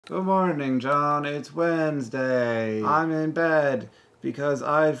Good morning, John. It's Wednesday. I'm in bed because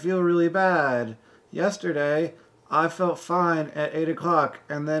I feel really bad. Yesterday, I felt fine at 8 o'clock,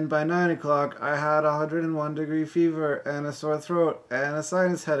 and then by 9 o'clock, I had a 101-degree fever and a sore throat and a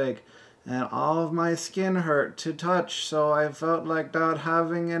sinus headache, and all of my skin hurt to touch, so I felt like not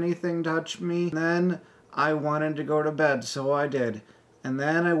having anything touch me. And then I wanted to go to bed, so I did. And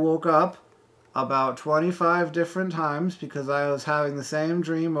then I woke up about 25 different times because I was having the same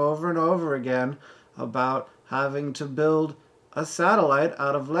dream over and over again about having to build a satellite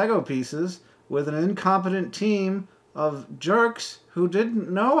out of Lego pieces with an incompetent team of jerks who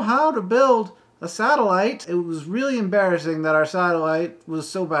didn't know how to build a satellite. It was really embarrassing that our satellite was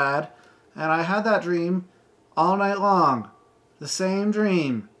so bad, and I had that dream all night long. The same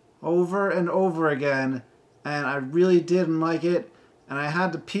dream over and over again, and I really didn't like it. And I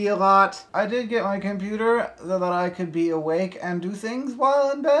had to pee a lot. I did get my computer so that I could be awake and do things while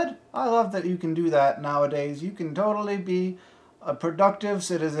in bed. I love that you can do that nowadays. You can totally be a productive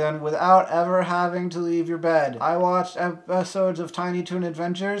citizen without ever having to leave your bed. I watched episodes of Tiny Toon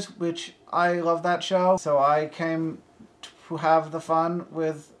Adventures, which I love that show. So I came to have the fun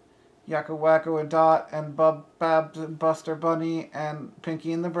with Yakko Wacko and Dot and Bub Babs and Buster Bunny and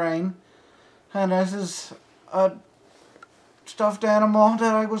Pinky and the Brain. And this is a stuffed animal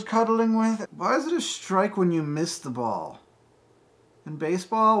that I was cuddling with. Why is it a strike when you miss the ball? In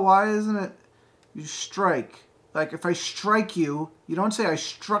baseball, why isn't it you strike? Like, if I strike you, you don't say I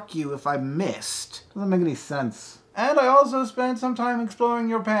struck you if I missed. Doesn't make any sense. And I also spent some time exploring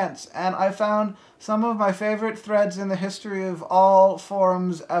your pants, and I found some of my favorite threads in the history of all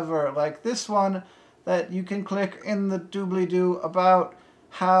forums ever. Like this one that you can click in the doobly-doo about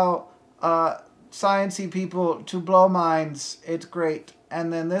how, Sciency people to blow minds. It's great.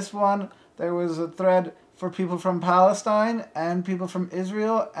 And then this one, there was a thread for people from Palestine and people from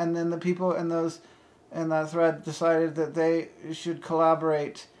Israel, and then the people in that thread decided that they should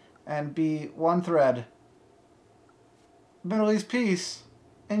collaborate and be one thread. Middle East peace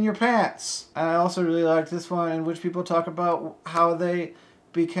in your pants. And I also really like this one in which people talk about how they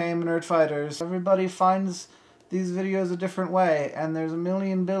became nerd fighters. Everybody finds these videos a different way, and there's a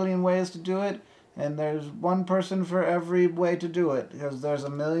million billion ways to do it. And there's one person for every way to do it, because there's a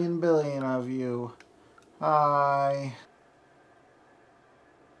million billion of you. Hi.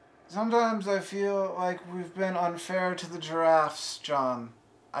 Sometimes I feel like we've been unfair to the giraffes, John.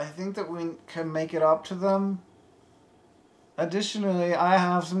 I think that we can make it up to them. Additionally, I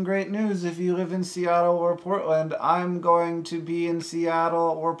have some great news. If you live in Seattle or Portland, I'm going to be in Seattle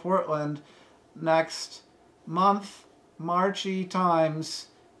or Portland next month, Marchy times.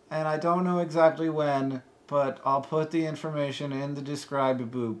 And I don't know exactly when, but I'll put the information in the describe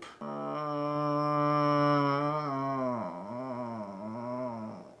boop.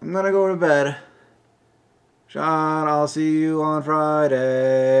 I'm gonna go to bed. John, I'll see you on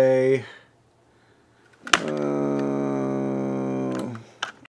Friday.